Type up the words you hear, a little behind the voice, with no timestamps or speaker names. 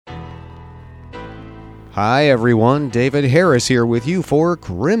Hi everyone, David Harris here with you for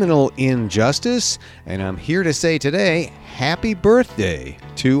Criminal Injustice, and I'm here to say today, happy birthday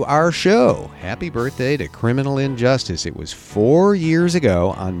to our show. Happy birthday to Criminal Injustice. It was 4 years ago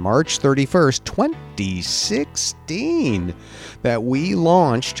on March 31st, 2016 that we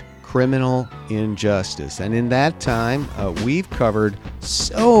launched Criminal Injustice. And in that time, we've covered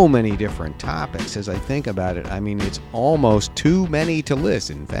so many different topics. As I think about it, I mean, it's almost too many to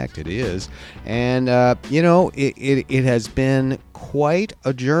list. In fact, it is. And, it has been quite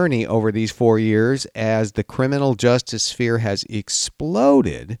a journey over these 4 years as the criminal justice sphere has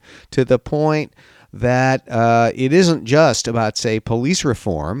exploded to the point that it isn't just about, say, police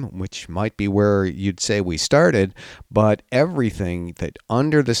reform, which might be where you'd say we started, but everything that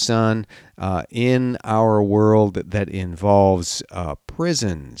under the sun in our world that involves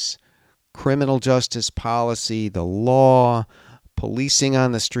prisons, criminal justice policy, the law, policing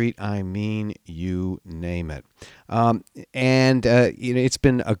on the street, I mean, you name it. It's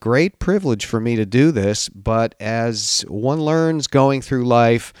been a great privilege for me to do this, but as one learns going through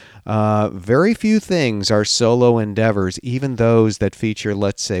life, very few things are solo endeavors, even those that feature,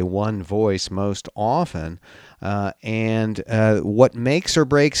 let's say, one voice most often. What makes or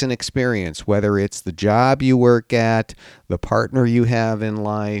breaks an experience, whether it's the job you work at, the partner you have in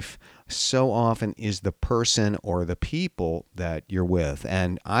life, so often is the person or the people that you're with.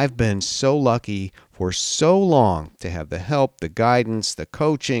 And I've been so lucky for so long to have the help, the guidance, the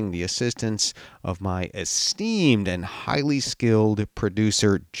coaching, the assistance of my esteemed and highly skilled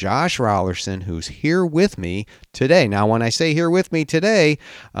producer, Josh Rollerson, who's here with me today. Now, when I say here with me today,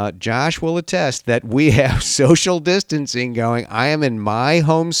 Josh will attest that we have social distancing going. I am in my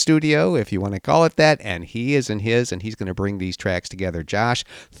home studio, if you want to call it that, and he is in his, and he's going to bring these tracks together. Josh,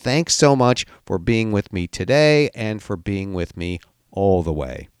 thanks so much for being with me today and for being with me all the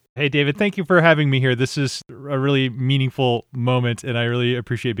way. Hey, David, thank you for having me here. This is a really meaningful moment, and I really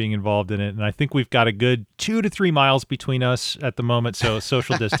appreciate being involved in it. And I think we've got a good 2 to 3 miles between us at the moment, so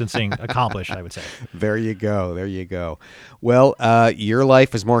social distancing accomplished, I would say. There you go. There you go. Well, your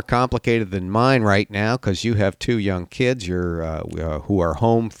life is more complicated than mine right now because you have 2 young kids who are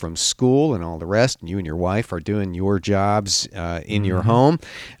home from school and all the rest, and you and your wife are doing your jobs in your home.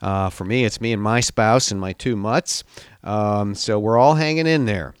 For me, it's me and my spouse and my 2 mutts. So we're all hanging in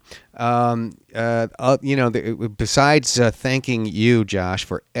there. Besides thanking you, Josh,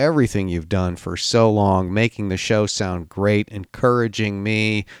 for everything you've done for so long, making the show sound great, encouraging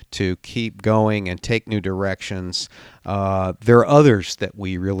me to keep going and take new directions, there are others that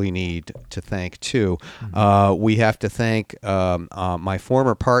we really need to thank, too. We have to thank my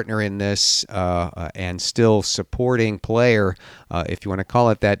former partner in this and still supporting player, if you want to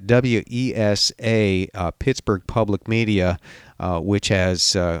call it that, WESA, Pittsburgh Public Media, which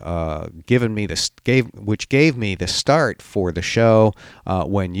has gave me the start for the show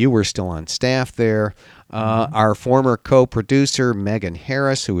when you were still on staff there. Our former co-producer, Megan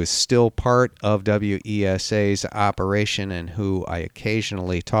Harris, who is still part of WESA's operation and who I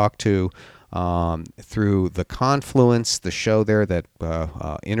occasionally talk to through The Confluence, the show there that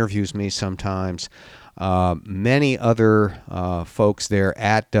interviews me sometimes. Many other folks there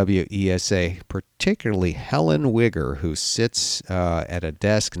at WESA, particularly Helen Wigger, who sits at a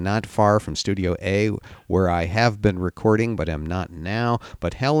desk not far from Studio A, where I have been recording but am not now.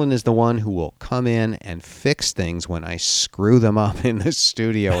 But Helen is the one who will come in and fix things when I screw them up in the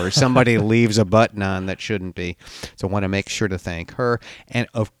studio or somebody leaves a button on that shouldn't be. So I want to make sure to thank her. And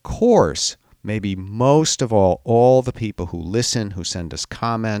of course, maybe most of all the people who listen, who send us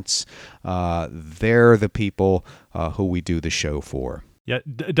comments, they're the people who we do the show for. Yeah,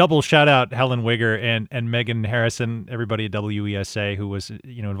 double shout out Helen Wigger and Megan Harrison, everybody at WESA who was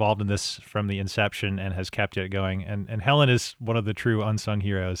involved in this from the inception and has kept it going. And Helen is one of the true unsung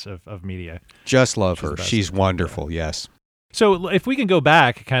heroes of media. Just love her. She's wonderful, yes. So if we can go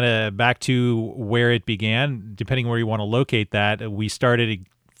back to where it began, depending where you want to locate that, we started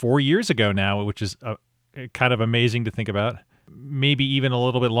 4 years ago now, which is kind of amazing to think about. Maybe even a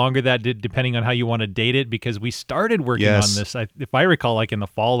little bit longer that depending on how you want to date it, because we started working on this, if I recall, like in the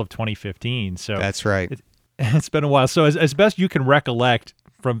fall of 2015. So that's right. It's been a while. So as best you can recollect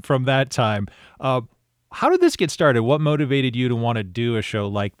from that time, how did this get started? What motivated you to want to do a show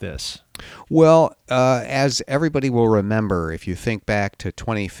like this? Well, as everybody will remember, if you think back to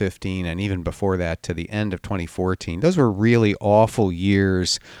 2015 and even before that to the end of 2014, those were really awful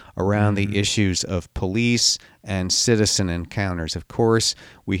years around the issues of police and citizen encounters. Of course,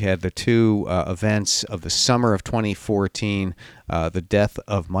 we had the two events of the summer of 2014, the death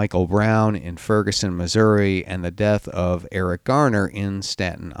of Michael Brown in Ferguson, Missouri, and the death of Eric Garner in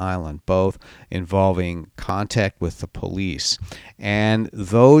Staten Island, both involving contact with the police. And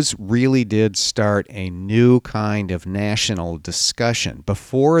those really did start a new kind of national discussion.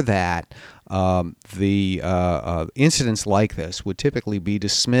 Before that, the incidents like this would typically be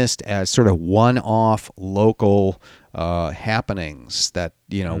dismissed as sort of one-off local happenings that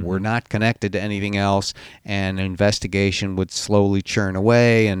were not connected to anything else, and an investigation would slowly churn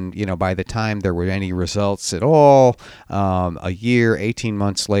away, and by the time there were any results at all, a year, 18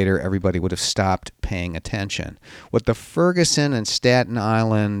 months later, everybody would have stopped paying attention. What the Ferguson and Staten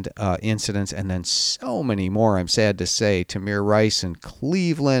Island incidents, and then so many more, I'm sad to say, Tamir Rice in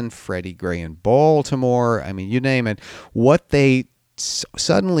Cleveland, Freddie Gray in Baltimore, I mean, you name it, what they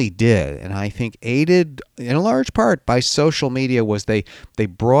suddenly did, and I think aided in a large part by social media, was they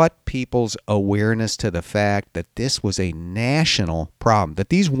brought people's awareness to the fact that this was a national problem, that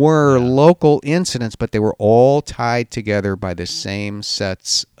these were local incidents, but they were all tied together by the same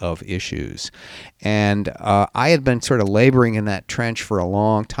sets of issues. And I had been sort of laboring in that trench for a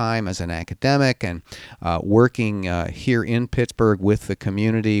long time as an academic, and working here in Pittsburgh with the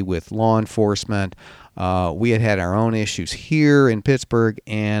community, with law enforcement. We had our own issues here in Pittsburgh,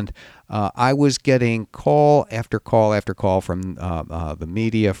 and I was getting call after call after call from the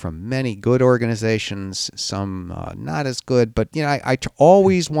media, from many good organizations, some not as good, but I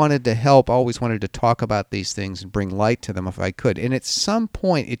always wanted to help, always wanted to talk about these things and bring light to them if I could. And at some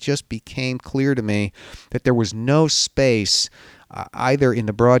point, it just became clear to me that there was no space either in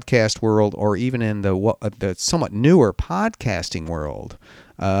the broadcast world or even in the somewhat newer podcasting world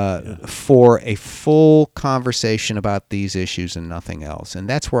for a full conversation about these issues and nothing else. And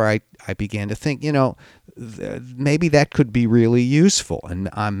that's where I began to think, maybe that could be really useful,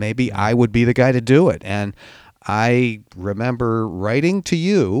 and maybe I would be the guy to do it. And I remember writing to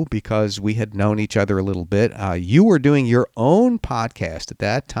you because we had known each other a little bit. You were doing your own podcast at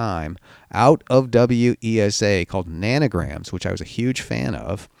that time out of WESA called Nanograms, which I was a huge fan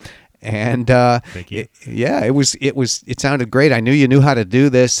of. And Thank you. It sounded great. I knew you knew how to do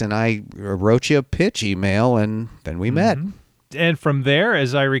this, and I wrote you a pitch email, and then we met. And from there,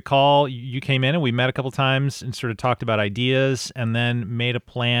 as I recall, you came in and we met a couple times and sort of talked about ideas, and then made a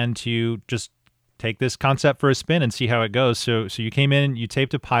plan to just take this concept for a spin and see how it goes. So you came in, you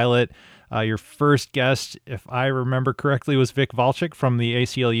taped a pilot. Your first guest, if I remember correctly, was Vic Valchik from the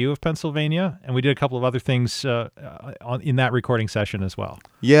ACLU of Pennsylvania, and we did a couple of other things in that recording session as well.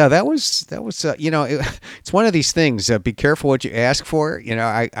 Yeah, that was it's one of these things. Be careful what you ask for.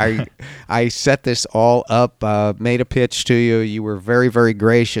 I set this all up, made a pitch to you. You were very, very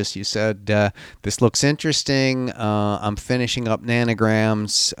gracious. You said, "This looks interesting. I'm finishing up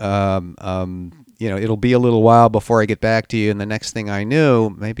Nanograms. It'll be a little while before I get back to you." And the next thing I knew,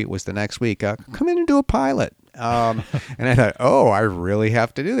 maybe it was the next week, come in and do a pilot. And I thought, I really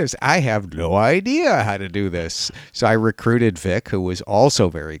have to do this. I have no idea how to do this. So I recruited Vic, who was also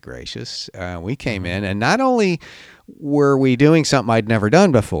very gracious. We came in, and not only were we doing something I'd never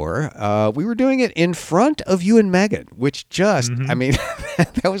done before, we were doing it in front of you and Megan, which just, I mean,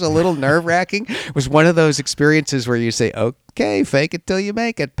 that was a little nerve-wracking. It was one of those experiences where you say, okay, fake it till you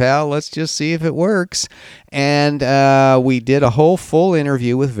make it, pal. Let's just see if it works. And we did a whole full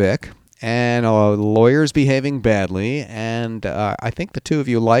interview with Vic, and lawyers behaving badly, and I think the two of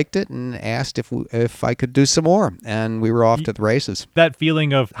you liked it and asked if I could do some more, and we were off to the races. That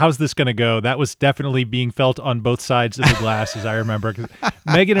feeling of how's this going to go, that was definitely being felt on both sides of the glass, as I remember. 'Cause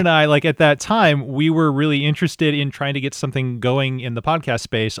Megan and I, at that time, we were really interested in trying to get something going in the podcast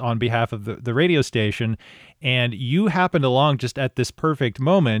space on behalf of the radio station, and you happened along just at this perfect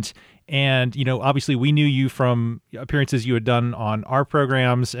moment. And, obviously we knew you from appearances you had done on our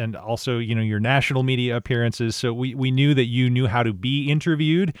programs, and also, your national media appearances. So we knew that you knew how to be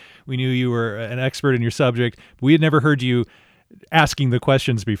interviewed. We knew you were an expert in your subject. We had never heard you asking the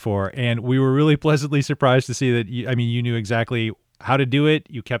questions before. And we were really pleasantly surprised to see that, you knew exactly how to do it.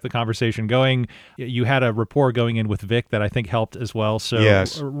 You kept the conversation going. You had a rapport going in with Vic that I think helped as well. So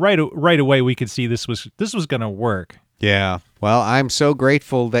yes. right away we could see this was going to work. Yeah. Well, I'm so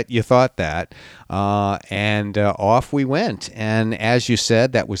grateful that you thought that. And off we went. And as you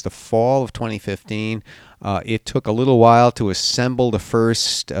said, that was the fall of 2015. It took a little while to assemble the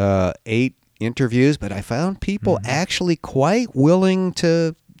first 8 interviews, but I found people actually quite willing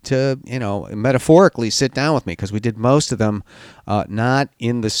to to metaphorically sit down with me, because we did most of them not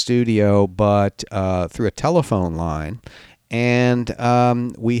in the studio but through a telephone line. And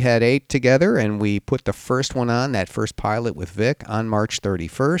we had 8 together, and we put the first one on, that first pilot with Vic, on March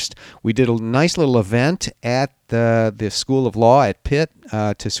 31st. We did a nice little event at the School of Law at Pitt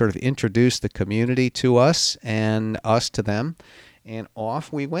to sort of introduce the community to us and us to them. And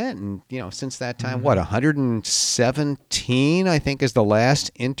off we went. And, since that time, 117, I think, is the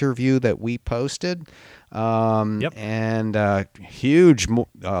last interview that we posted. Yep. And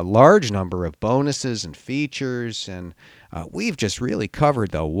large number of bonuses and features, and we've just really covered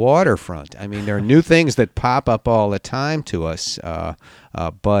the waterfront. I mean, there are new things that pop up all the time to us,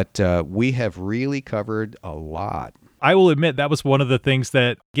 but we have really covered a lot. I will admit that was one of the things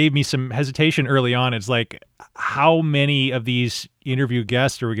that gave me some hesitation early on. It's like, how many of these interview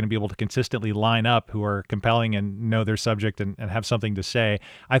guests are we going to be able to consistently line up who are compelling and know their subject and have something to say?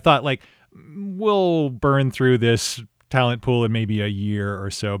 I thought, like, we'll burn through this talent pool in maybe a year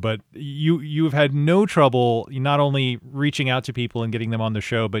or so, but you've had no trouble not only reaching out to people and getting them on the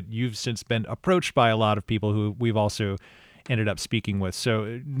show, but you've since been approached by a lot of people who we've also ended up speaking with.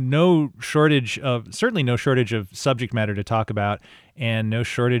 So certainly no shortage of subject matter to talk about, and no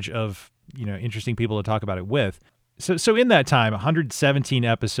shortage of, interesting people to talk about it with. So in that time, 117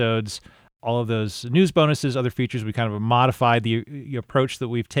 episodes, all of those news bonuses, other features, we kind of modified the approach that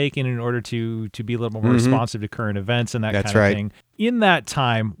we've taken in order to be a little more responsive to current events and that That's kind of right. thing. In that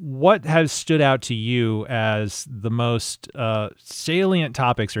time, what has stood out to you as the most salient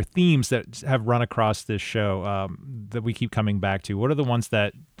topics or themes that have run across this show that we keep coming back to? What are the ones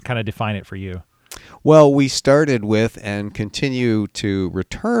that kind of define it for you? Well, we started with and continue to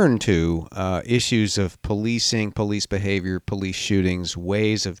return to issues of policing, police behavior, police shootings,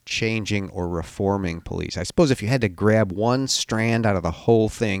 ways of changing or reforming police. I suppose if you had to grab one strand out of the whole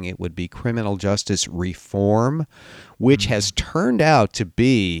thing, it would be criminal justice reform, which has turned out to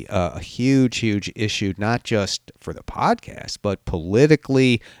be a huge, huge issue, not just for the podcast, but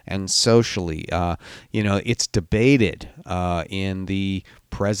politically and socially. It's debated in the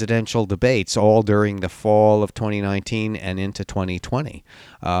presidential debates all during the fall of 2019 and into 2020.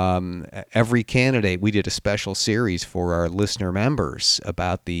 Every candidate, we did a special series for our listener members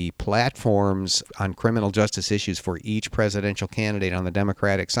about the platforms on criminal justice issues for each presidential candidate on the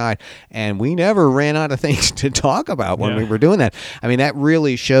Democratic side, and we never ran out of things to talk about when we were doing that. I mean, that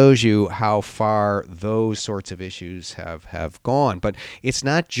really shows you how far those sorts of issues have gone. But it's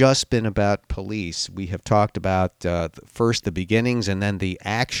not just been about police. We have talked about first the beginnings and then the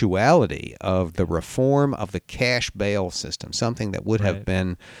actuality of the reform of the cash bail system, something that would have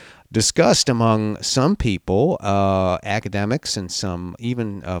been discussed among some people, academics, and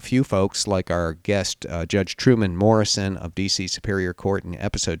even a few folks like our guest, Judge Truman Morrison of D.C. Superior Court in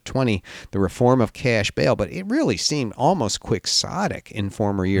episode 20, the reform of cash bail. But it really seemed almost quixotic in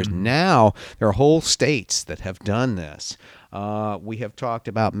former years. Now there are whole states that have done this. We have talked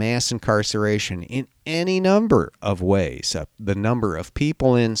about mass incarceration in any number of ways. The number of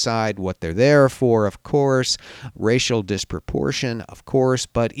people inside, what they're there for, of course, racial disproportion, of course,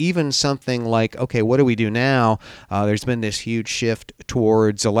 but even something like, okay, what do we do now? There's been this huge shift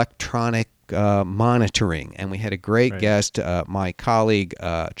towards electronic monitoring, and we had a great guest, my colleague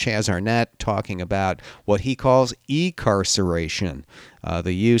Chaz Arnett, talking about what he calls e-carceration,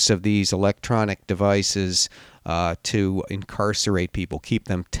 the use of these electronic devices to incarcerate people, keep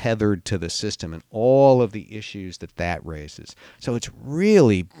them tethered to the system, and all of the issues that raises. So it's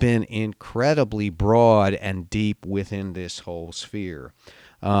really been incredibly broad and deep within this whole sphere.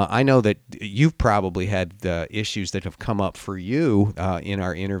 I know that you've probably had issues that have come up for you in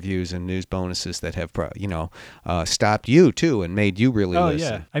our interviews and news bonuses that have, stopped you too and made you really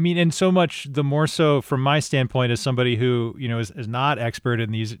listen. Yeah. I mean, and so much the more so from my standpoint as somebody who, is not expert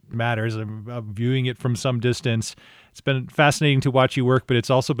in these matters. I'm viewing it from some distance. It's been fascinating to watch you work, but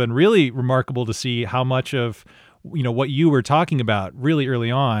it's also been really remarkable to see how much of what you were talking about really early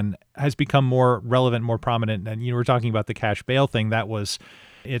on has become more relevant, more prominent. And you were talking about the cash bail thing.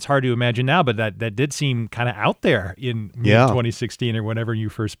 It's hard to imagine now, but that did seem kind of out there in 2016 or whenever you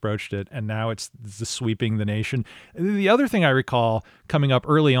first broached it. And now it's sweeping the nation. The other thing I recall coming up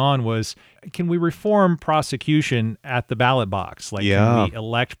early on was, can we reform prosecution at the ballot box? Can we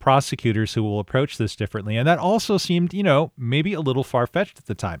elect prosecutors who will approach this differently? And that also seemed, maybe a little far-fetched at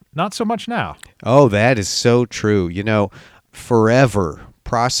the time. Not so much now. Oh, that is so true. Forever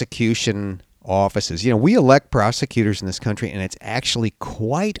prosecution offices. We elect prosecutors in this country, and it's actually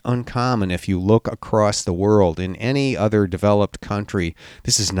quite uncommon if you look across the world. In any other developed country,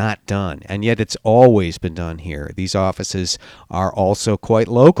 this is not done, and yet it's always been done here. These offices are also quite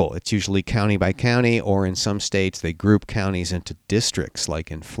local. It's usually county by county, or in some states, they group counties into districts,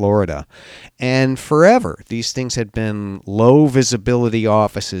 like in Florida. And forever, these things had been low visibility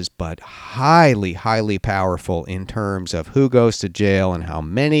offices, but highly, highly powerful in terms of who goes to jail and how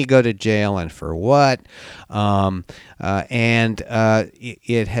many go to jail and for what.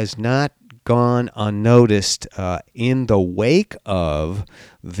 It has not gone unnoticed in the wake of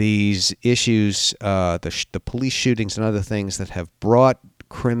these issues, the police shootings and other things that have brought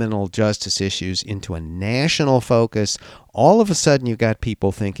criminal justice issues into a national focus. All of a sudden, you've got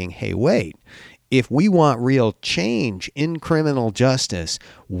people thinking, hey, wait, if we want real change in criminal justice,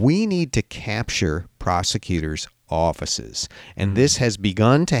 we need to capture prosecutors' offices. And this has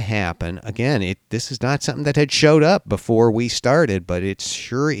begun to happen. Again, this is not something that had showed up before we started, but it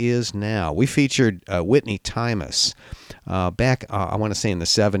sure is now. We featured Whitney Tymas back, I want to say in the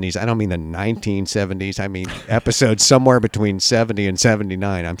 70s. I don't mean the 1970s. I mean episodes somewhere between 70 and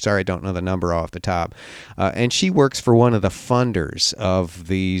 79. I'm sorry, I don't know the number off the top. And she works for one of the funders of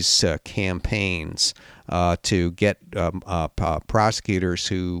these campaigns to get prosecutors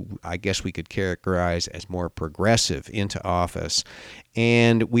who I guess we could characterize as more progressive into office.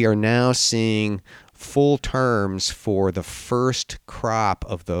 And we are now seeing full terms for the first crop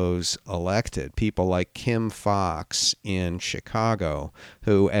of those elected. People like Kim Foxx in Chicago,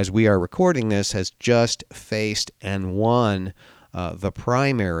 who, as we are recording this, has just faced and won the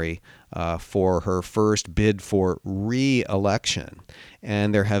primary for her first bid for re-election.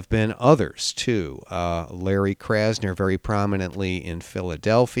 And there have been others, too. Larry Krasner, very prominently in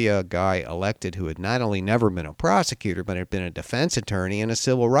Philadelphia, a guy elected who had not only never been a prosecutor, but had been a defense attorney and a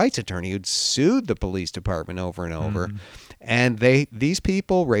civil rights attorney who'd sued the police department over and over. And these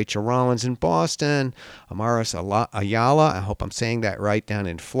people, Rachel Rollins in Boston, Amaris Ayala, I hope I'm saying that right, down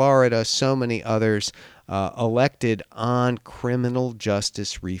in Florida, so many others, elected on criminal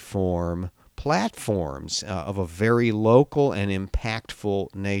justice reform platforms of a very local and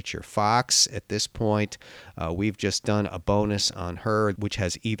impactful nature. Fox, at this point, we've just done a bonus on her, which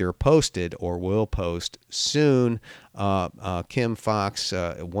has either posted or will post soon. Kim Foxx,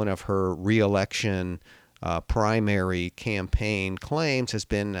 one of her re-election primary campaign claims has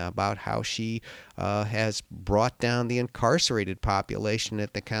been about how she has brought down the incarcerated population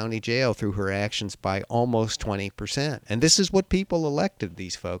at the county jail through her actions by almost 20%. And this is what people elected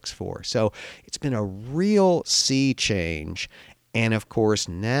these folks for. So it's been a real sea change. And of course,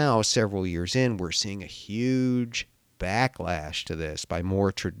 now, several years in, we're seeing a huge backlash to this by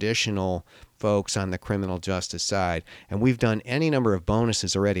more traditional folks on the criminal justice side. And we've done any number of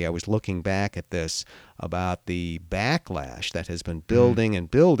bonuses already. I was looking back at this about the backlash that has been building and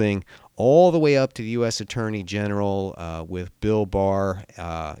building all the way up to the U.S. Attorney General with Bill Barr,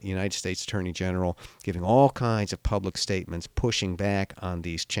 United States Attorney General, giving all kinds of public statements pushing back on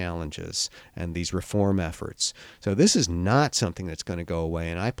these challenges and these reform efforts. So this is not something that's going to go away,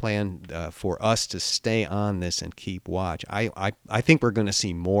 and I plan for us to stay on this and keep watch. I think we're going to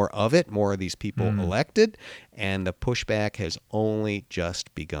see more of it, more of these people elected, and the pushback has only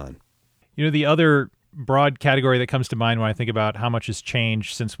just begun. You know, the other broad category that comes to mind when I think about how much has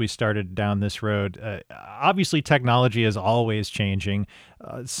changed since we started down this road, obviously technology is always changing.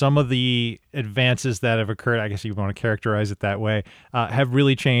 Some of the advances that have occurred, I guess you want to characterize it that way, have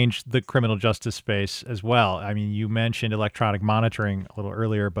really changed the criminal justice space as well. I mean, you mentioned electronic monitoring a little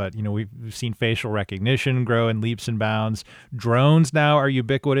earlier, but you know, we've seen facial recognition grow in leaps and bounds. Drones now are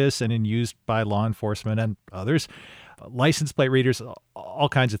ubiquitous and in use by law enforcement and others. License plate readers, all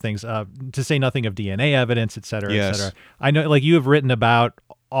kinds of things, to say nothing of DNA evidence, et cetera, et cetera. I know, like, you have written about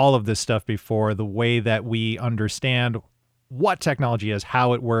all of this stuff before, the way that we understand what technology is,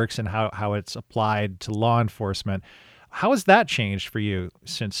 how it works, and how it's applied to law enforcement. How has that changed for you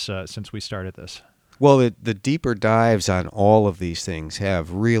since we started this? Well, the deeper dives on all of these things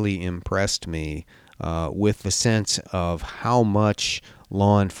have really impressed me with the sense of how much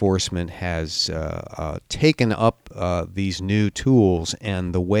law enforcement has taken up these new tools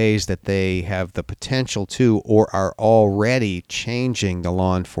and the ways that they have the potential to or are already changing the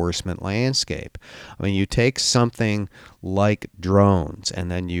law enforcement landscape. I mean, you take something like drones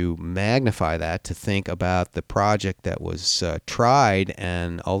and then you magnify that to think about the project that was tried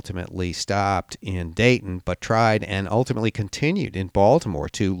and ultimately stopped in Dayton, but tried and ultimately continued in Baltimore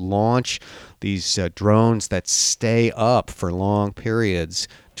to launch these drones that stay up for long periods,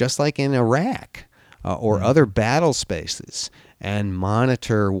 just like in Iraq or other battle spaces. and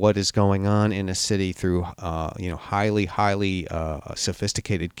monitor what is going on in a city through highly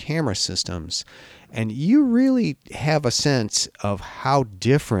sophisticated camera systems. And you really have a sense of how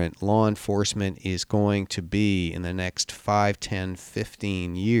different law enforcement is going to be in the next 5, 10,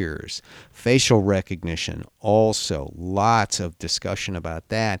 15 years. Facial recognition, also lots of discussion about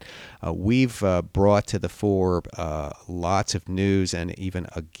that. We've brought to the fore lots of news and even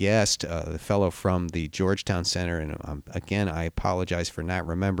a guest, the fellow from the Georgetown Center, and again, I apologize for not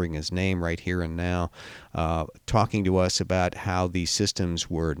remembering his name right here and now, talking to us about how these systems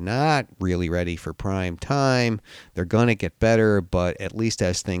were not really ready for prime time. They're going to get better, but at least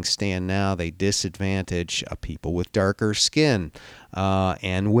as things stand now, they disadvantage people with darker skin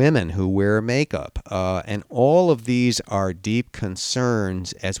and women who wear makeup. And all of these are deep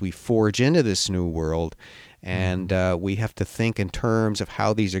concerns as we forge into this new world. And we have to think in terms of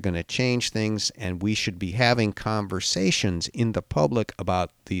how these are going to change things, and we should be having conversations in the public about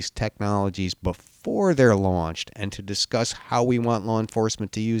these technologies before they're launched, and to discuss how we want law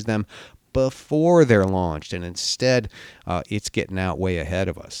enforcement to use them before they're launched. And instead, it's getting out way ahead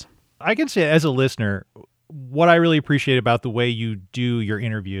of us. I can say, as a listener, what I really appreciate about the way you do your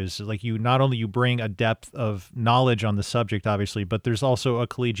interviews, like you not only you bring a depth of knowledge on the subject, obviously, but there's also a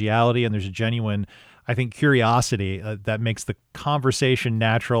collegiality and there's a genuine, I think, curiosity that makes the conversation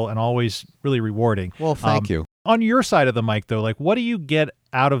natural and always really rewarding. Well, thank you. On your side of the mic, though, like, what do you get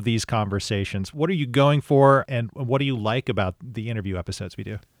out of these conversations? What are you going for, and what do you like about the interview episodes we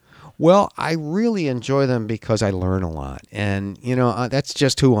do? Well, I really enjoy them because I learn a lot. And, that's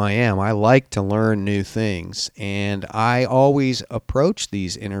just who I am. I like to learn new things. And I always approach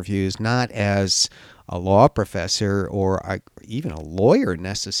these interviews not as a law professor or even a lawyer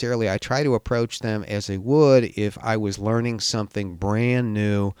necessarily. I try to approach them as I would if I was learning something brand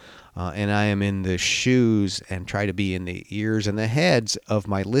new, and I am in the shoes and try to be in the ears and the heads of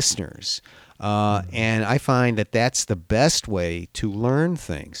my listeners. And I find that that's the best way to learn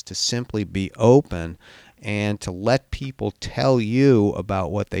things, to simply be open and to let people tell you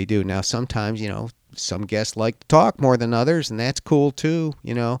about what they do. Now, sometimes, some guests like to talk more than others, and that's cool too.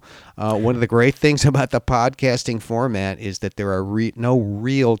 One of the great things about the podcasting format is that there are no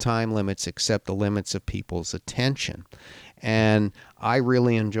real time limits except the limits of people's attention. And I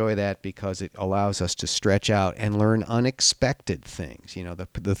really enjoy that because it allows us to stretch out and learn unexpected things.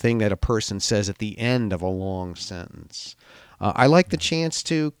 The thing that a person says at the end of a long sentence. I like the chance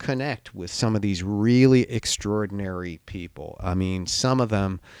to connect with some of these really extraordinary people. I mean, some of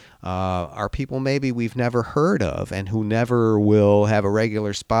them are people maybe we've never heard of and who never will have a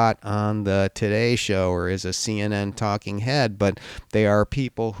regular spot on the Today Show or as a CNN talking head, but they are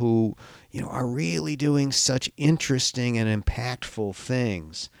people who are really doing such interesting and impactful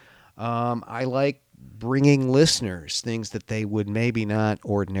things. I like bringing listeners things that they would maybe not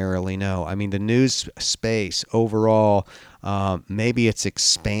ordinarily know. I mean, the news space overall, maybe it's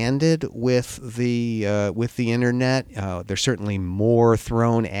expanded with the internet. There's certainly more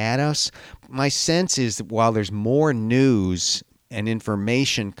thrown at us. My sense is that while there's more news and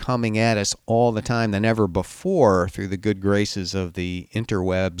information coming at us all the time than ever before through the good graces of the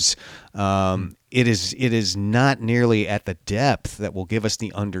interwebs, it is not nearly at the depth that will give us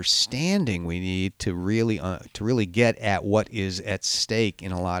the understanding we need to really get at what is at stake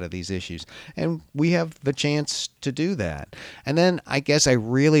in a lot of these issues. And we have the chance to do that. And then I guess I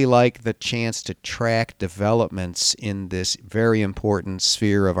really like the chance to track developments in this very important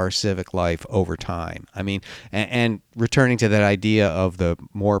sphere of our civic life over time. I mean, and returning to that idea of the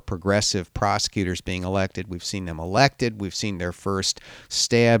more progressive prosecutors being elected, we've seen them elected, we've seen their first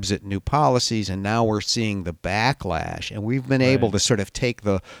stabs at new policies, and now we're seeing the backlash. And we've been able to sort of take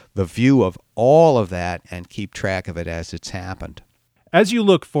the view of all of that and keep track of it as it's happened. As you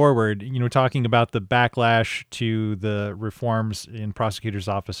look forward, talking about the backlash to the reforms in prosecutors'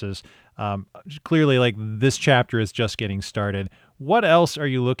 offices, clearly, like, this chapter is just getting started. What else are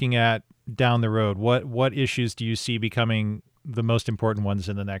you looking at down the road? What issues do you see becoming the most important ones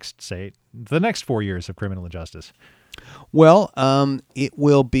in the next 4 years of criminal justice? Well, it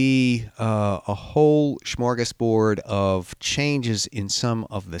will be a whole smorgasbord of changes in some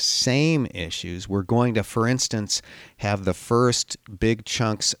of the same issues. We're going to, for instance, have the first big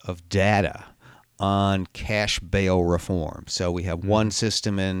chunks of data on cash bail reform. So we have one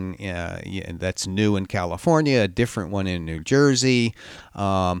system that's new in California, a different one in New Jersey,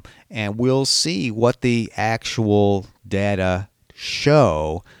 and we'll see what the actual data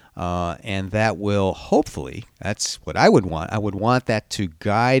show. And that will hopefully, that's what I would want. I would want that to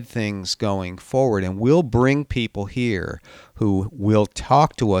guide things going forward. And we'll bring people here who will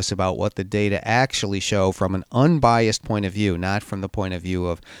talk to us about what the data actually show from an unbiased point of view, not from the point of view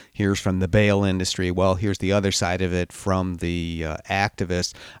of here's from the bail industry, well, here's the other side of it from the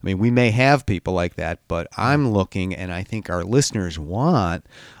activists. I mean, we may have people like that, but I'm looking, and I think our listeners want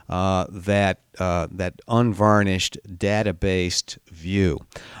that unvarnished, data-based view.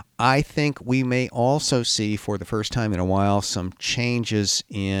 I think we may also see, for the first time in a while, some changes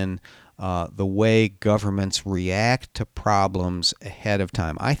in the way governments react to problems ahead of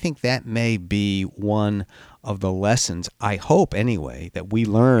time. I think that may be one of the lessons, I hope anyway, that we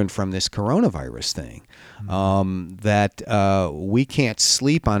learned from this coronavirus thing, that we can't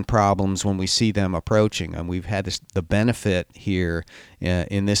sleep on problems when we see them approaching. And we've had the benefit here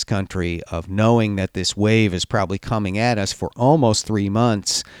in this country of knowing that this wave is probably coming at us for almost 3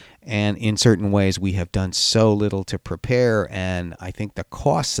 months. And in certain ways, we have done so little to prepare, and I think the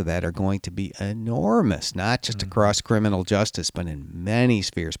costs of that are going to be enormous, not just across criminal justice, but in many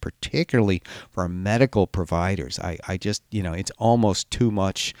spheres, particularly for medical providers. I just, it's almost too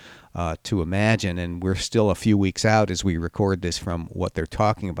much to imagine, and we're still a few weeks out as we record this from what they're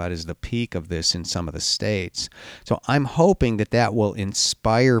talking about is the peak of this in some of the states. So I'm hoping that will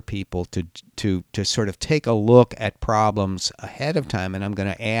inspire people to sort of take a look at problems ahead of time, and I'm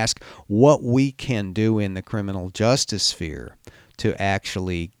going to ask what we can do in the criminal justice sphere to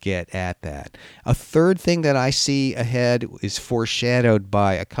actually get at that. A third thing that I see ahead is foreshadowed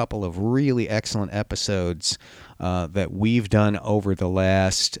by a couple of really excellent episodes that we've done over the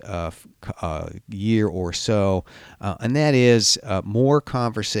last year or so, and that is more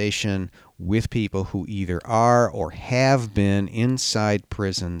conversation with people who either are or have been inside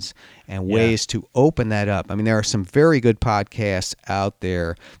prisons and ways to open that up. I mean, there are some very good podcasts out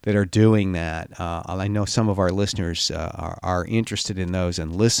there that are doing that. I know some of our listeners are interested in those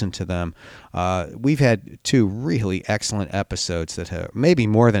and listen to them. We've had 2 really excellent episodes that have, maybe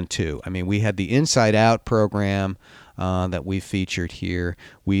more than 2. I mean, we had the Inside Out program that we've featured here.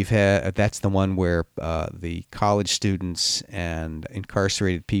 We've had that's the one where the college students and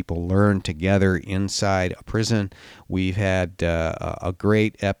incarcerated people learn together inside a prison. We've had a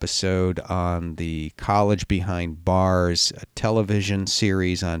great episode on the College Behind Bars, a television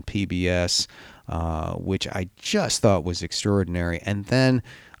series on PBS, which I just thought was extraordinary. And then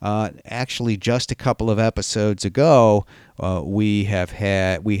actually just a couple of episodes ago, we had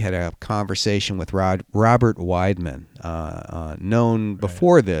a conversation with Robert Weidman, known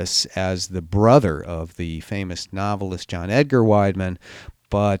before this as the brother of the famous novelist John Edgar Wideman.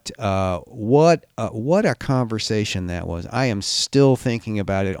 But what a conversation that was. I am still thinking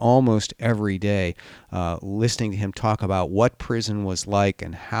about it almost every day, listening to him talk about what prison was like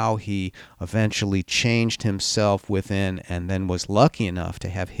and how he eventually changed himself within and then was lucky enough to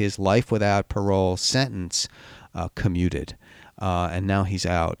have his life without parole sentence commuted. And now he's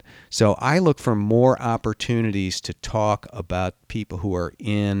out. So I look for more opportunities to talk about people who are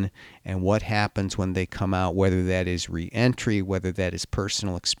in and what happens when they come out, whether that is reentry, whether that is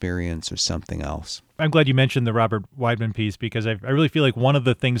personal experience or something else. I'm glad you mentioned the Robert Weidman piece because I really feel like one of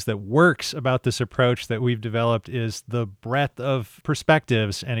the things that works about this approach that we've developed is the breadth of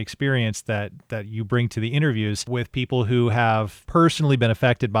perspectives and experience that you bring to the interviews with people who have personally been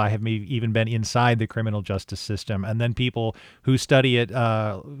affected by, have maybe even been inside the criminal justice system, and then people who study it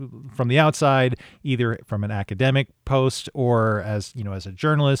from the outside, either from an academic post or as a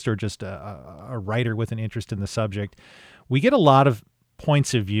journalist or just a writer with an interest in the subject. We get a lot of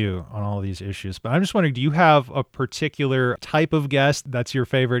points of view on all of these issues. But I'm just wondering, do you have a particular type of guest that's your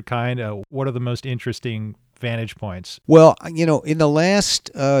favorite kind? What are the most interesting vantage points? Well, in the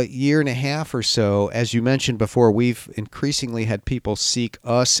last year and a half or so, as you mentioned before, we've increasingly had people seek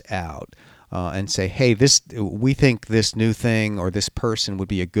us out and say, hey, we think this new thing or this person would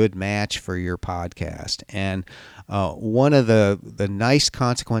be a good match for your podcast. And one of the nice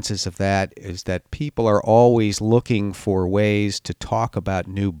consequences of that is that people are always looking for ways to talk about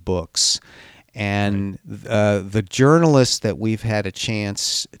new books. And the journalists that we've had a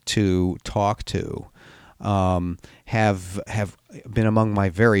chance to talk to have been among my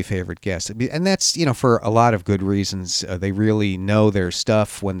very favorite guests. And that's, for a lot of good reasons. They really know their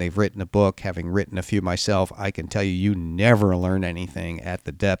stuff when they've written a book. Having written a few myself, I can tell you never learn anything at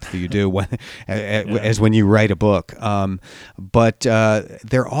the depth you do as when you write a book. But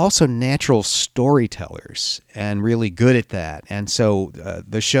they're also natural storytellers and really good at that. And so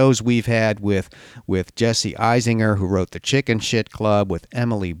the shows we've had with Jesse Eisinger, who wrote The Chicken Shit Club, with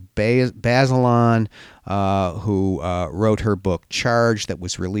Emily Bazelon, who wrote her book Charge that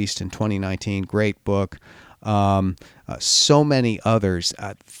was released in 2019, great book. so many others.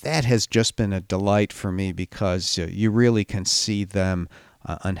 That has just been a delight for me because you really can see them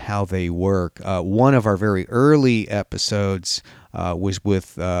on how they work. One of our very early episodes was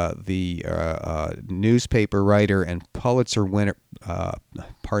with the newspaper writer and Pulitzer winner.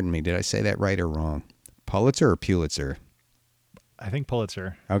 Pardon me, did I say that right or wrong? Pulitzer or Pulitzer? I think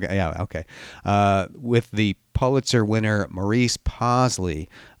Pulitzer. Okay, yeah, okay. With the Pulitzer winner Maurice Posley,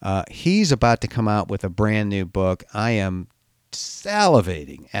 he's about to come out with a brand new book. I am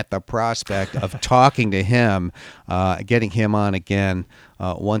salivating at the prospect of talking to him, getting him on again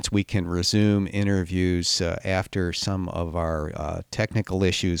once we can resume interviews after some of our technical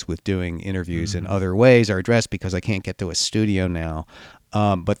issues with doing interviews in other ways are addressed because I can't get to a studio now.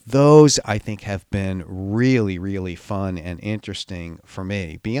 But those, I think, have been really, really fun and interesting for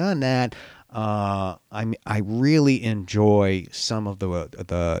me. Beyond that, I really enjoy some of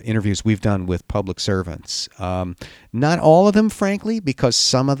the interviews we've done with public servants. Not all of them, frankly, because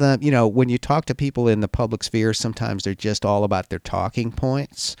some of them, when you talk to people in the public sphere, sometimes they're just all about their talking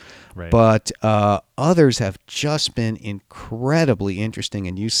points. Right. But others have just been incredibly interesting,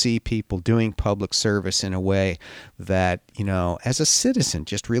 and you see people doing public service in a way that, as a citizen,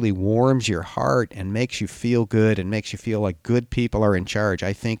 just really warms your heart and makes you feel good and makes you feel like good people are in charge.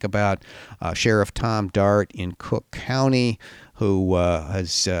 I think about Sheriff Tom Dart in Cook County, who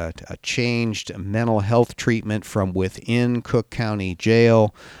has changed mental health treatment from within Cook County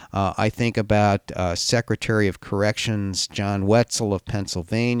Jail. I think about Secretary of Corrections John Wetzel of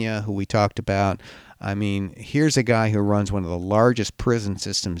Pennsylvania, who we talked about. I mean, here's a guy who runs one of the largest prison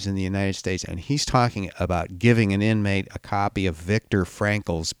systems in the United States, and he's talking about giving an inmate a copy of Viktor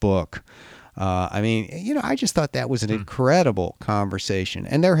Frankl's book. I just thought that was an incredible conversation.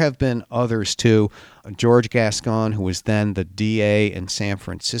 And there have been others, too. George Gascon, who was then the DA in San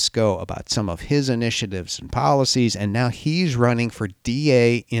Francisco, about some of his initiatives and policies, and now he's running for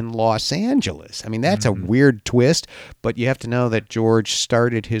DA in Los Angeles. I mean, that's a weird twist, but you have to know that George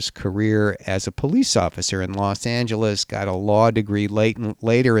started his career as a police officer in Los Angeles, got a law degree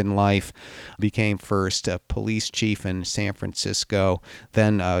later in life, became first a police chief in San Francisco,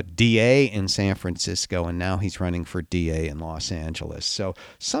 then a DA in San Francisco, and now he's running for DA in Los Angeles. So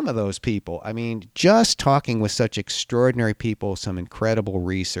some of those people, just talking with such extraordinary people, some incredible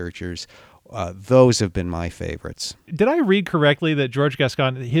researchers, those have been my favorites. Did I read correctly that George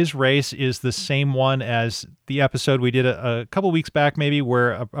Gascon, his race is the same one as the episode we did a couple weeks back, maybe,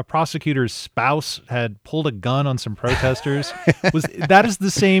 where a prosecutor's spouse had pulled a gun on some protesters? That is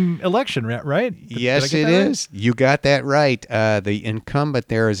the same election, right? Yes, it is. Right? You got that right. The incumbent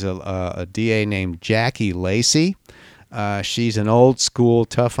there is a DA named Jackie Lacey. She's an old school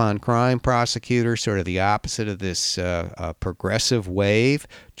tough on crime prosecutor, sort of the opposite of this progressive wave.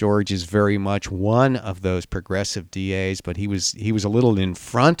 George is very much one of those progressive DAs, but he was a little in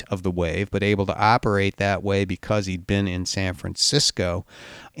front of the wave, but able to operate that way because he'd been in San Francisco.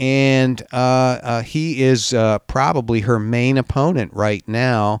 And he is probably her main opponent right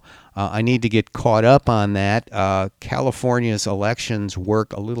now. I need to get caught up on that. California's elections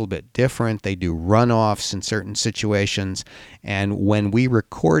work a little bit different. They do runoffs in certain situations. And when we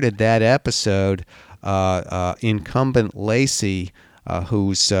recorded that episode, incumbent Lacey,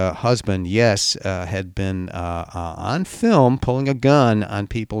 whose husband, had been on film pulling a gun on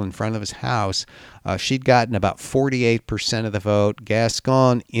people in front of his house. She'd gotten about 48% of the vote,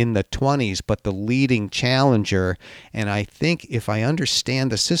 Gascon in the 20s, but the leading challenger. And I think if I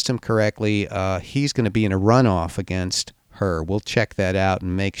understand the system correctly, he's going to be in a runoff against her. We'll check that out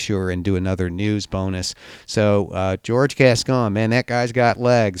and make sure and do another news bonus. So George Gascon, man, that guy's got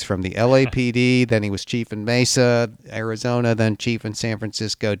legs. From the LAPD, then he was chief in Mesa, Arizona, then chief in San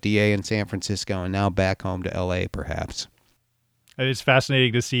Francisco, DA in San Francisco, and now back home to LA perhaps. It's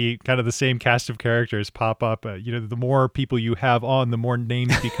fascinating to see kind of the same cast of characters pop up. The more people you have on, the more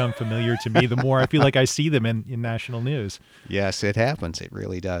names become familiar to me, the more I feel like I see them in national news. Yes, it happens. It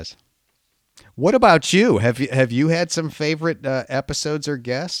really does. What about you? Have you had some favorite episodes or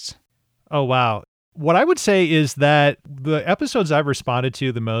guests? Oh, wow. What I would say is that the episodes I've responded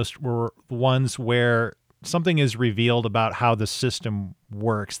to the most were the ones where something is revealed about how the system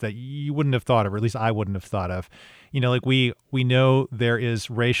works that you wouldn't have thought of, or at least I wouldn't have thought of. Like we know there is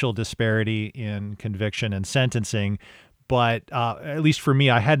racial disparity in conviction and sentencing, But at least for me,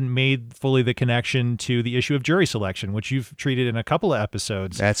 I hadn't made fully the connection to the issue of jury selection, which you've treated in a couple of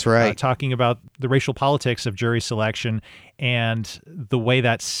episodes. That's right. Talking about the racial politics of jury selection and the way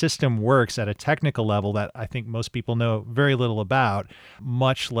that system works at a technical level that I think most people know very little about,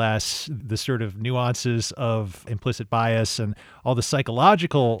 much less the sort of nuances of implicit bias and all the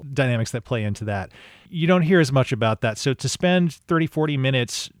psychological dynamics that play into that. You don't hear as much about that. So to spend 30, 40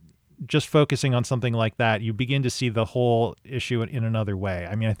 minutes just focusing on something like that, you begin to see the whole issue in another way.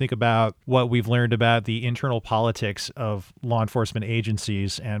 I mean, I think about what we've learned about the internal politics of law enforcement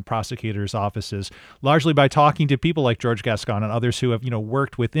agencies and prosecutors' offices, largely by talking to people like George Gascon and others who have,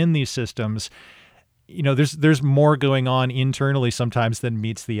 worked within these systems. There's more going on internally sometimes than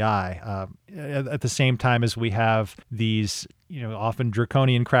meets the eye. At the same time as we have these, often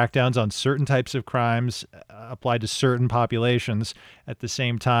draconian crackdowns on certain types of crimes applied to certain populations. At the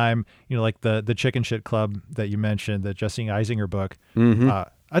same time, like the Chicken Shit Club that you mentioned, the Jesse Eisinger book. Mm-hmm.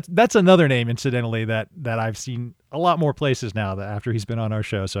 That's another name, incidentally, that I've seen a lot more places now that after he's been on our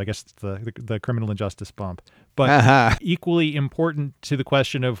show. So I guess it's the criminal injustice bump. But equally important to the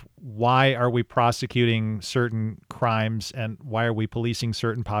question of why are we prosecuting certain crimes and why are we policing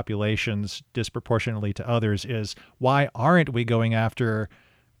certain populations disproportionately to others is why aren't we going after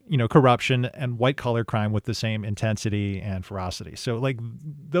corruption and white collar crime with the same intensity and ferocity. So I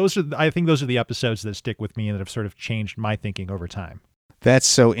think those are the episodes that stick with me and that have sort of changed my thinking over time. That's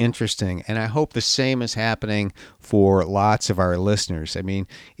so interesting, and I hope the same is happening for lots of our listeners. I mean,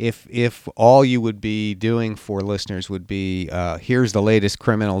 if all you would be doing for listeners would be here's the latest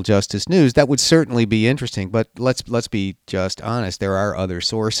criminal justice news, that would certainly be interesting. But let's be just honest. There are other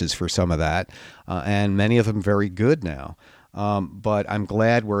sources for some of that, and many of them very good now. But I'm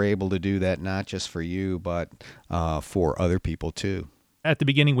glad we're able to do that, not just for you, but for other people too. At the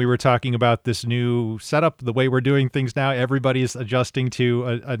beginning, we were talking about this new setup, the way we're doing things now. Everybody's adjusting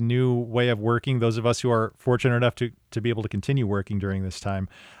to a new way of working, those of us who are fortunate enough to be able to continue working during this time.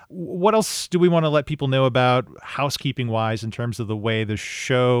 What else do we want to let people know about housekeeping-wise in terms of the way the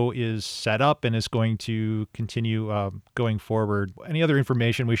show is set up and is going to continue going forward? Any other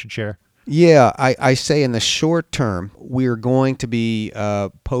information we should share? Yeah, I say in the short term, we're going to be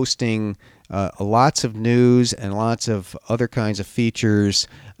posting lots of news and lots of other kinds of features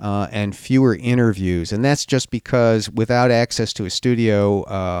and fewer interviews. And that's just because without access to a studio,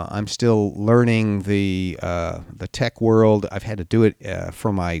 I'm still learning the tech world. I've had to do it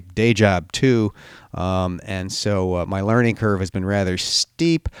for my day job too. And so my learning curve has been rather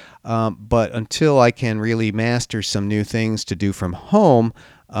steep. But until I can really master some new things to do from home,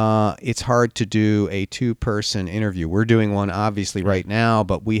 it's hard to do a two-person interview. We're doing one obviously right now,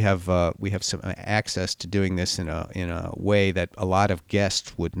 but we have some access to doing this in a way that a lot of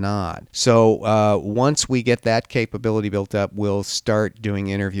guests would not. So once we get that capability built up, we'll start doing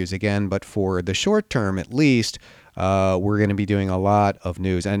interviews again. But for the short term, at least, we're going to be doing a lot of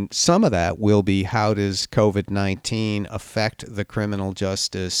news. And some of that will be how does COVID-19 affect the criminal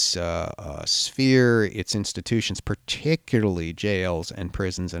justice sphere, its institutions, particularly jails and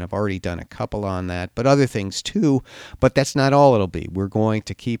prisons. And I've already done a couple on that, but other things too. But that's not all it'll be. We're going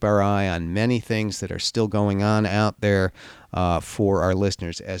to keep our eye on many things that are still going on out there for our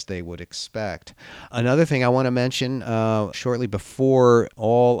listeners, as they would expect. Another thing I want to mention, shortly before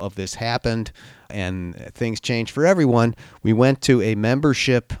all of this happened and things changed for everyone, we went to a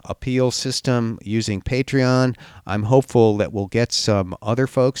membership appeal system using Patreon. I'm hopeful that we'll get some other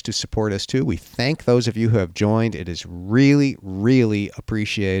folks to support us too. We thank those of you who have joined. It is really, really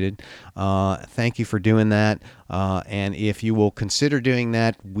appreciated. Thank you for doing that. And if you will consider doing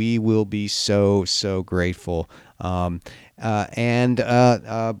that, we will be so, so grateful. And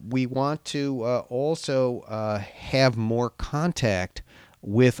we want to also have more contact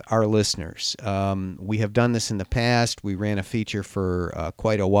with our listeners. We have done this in the past. We ran a feature for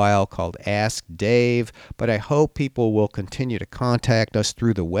quite a while called Ask Dave, but I hope people will continue to contact us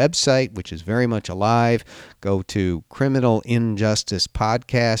through the website, which is very much alive. Go to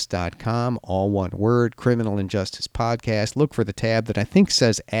criminalinjusticepodcast.com, all one word, Criminal Injustice Podcast. Look for the tab that I think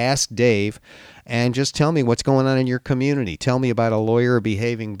says Ask Dave, and just tell me what's going on in your community. Tell me about a lawyer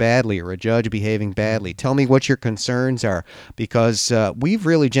behaving badly or a judge behaving badly. Tell me what your concerns are, because we've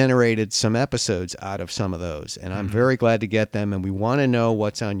really generated some episodes out of some of those, and I'm very glad to get them, and we want to know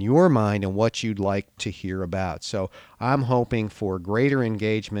what's on your mind and what you'd like to hear about. So I'm hoping for greater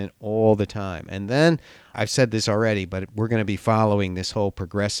engagement all the time. And then, I've said this already, but we're going to be following this whole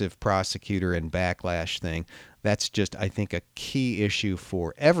progressive prosecutor and backlash thing. That's just, I think, a key issue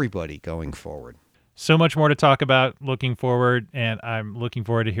for everybody going forward. So much more to talk about looking forward, and I'm looking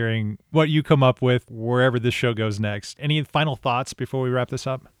forward to hearing what you come up with wherever this show goes next. Any final thoughts before we wrap this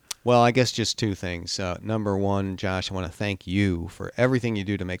up? Well, I guess just two things. Number one, Josh, I want to thank you for everything you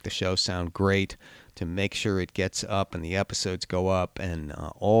do to make the show sound great, to make sure it gets up and the episodes go up, and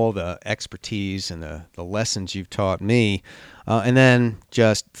all the expertise and the lessons you've taught me. And then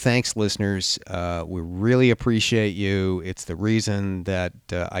just thanks, listeners. We really appreciate you. It's the reason that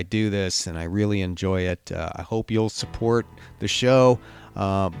I do this, and I really enjoy it. I hope you'll support the show.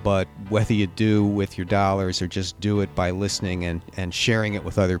 But whether you do with your dollars or just do it by listening and sharing it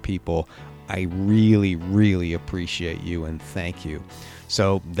with other people, I really, really appreciate you and thank you.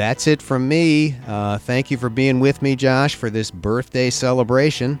 So that's it from me. Thank you for being with me, Josh, for this birthday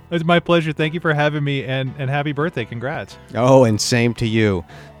celebration. It's my pleasure. Thank you for having me, and happy birthday. Congrats. Oh, and same to you.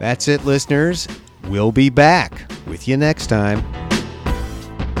 That's it, listeners. We'll be back with you next time.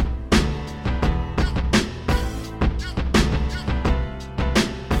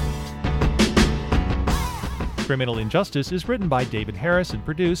 Criminal Injustice is written by David Harris and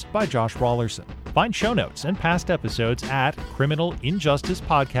produced by Josh Rawlerson. Find show notes and past episodes at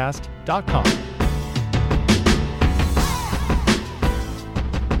criminalinjusticepodcast.com.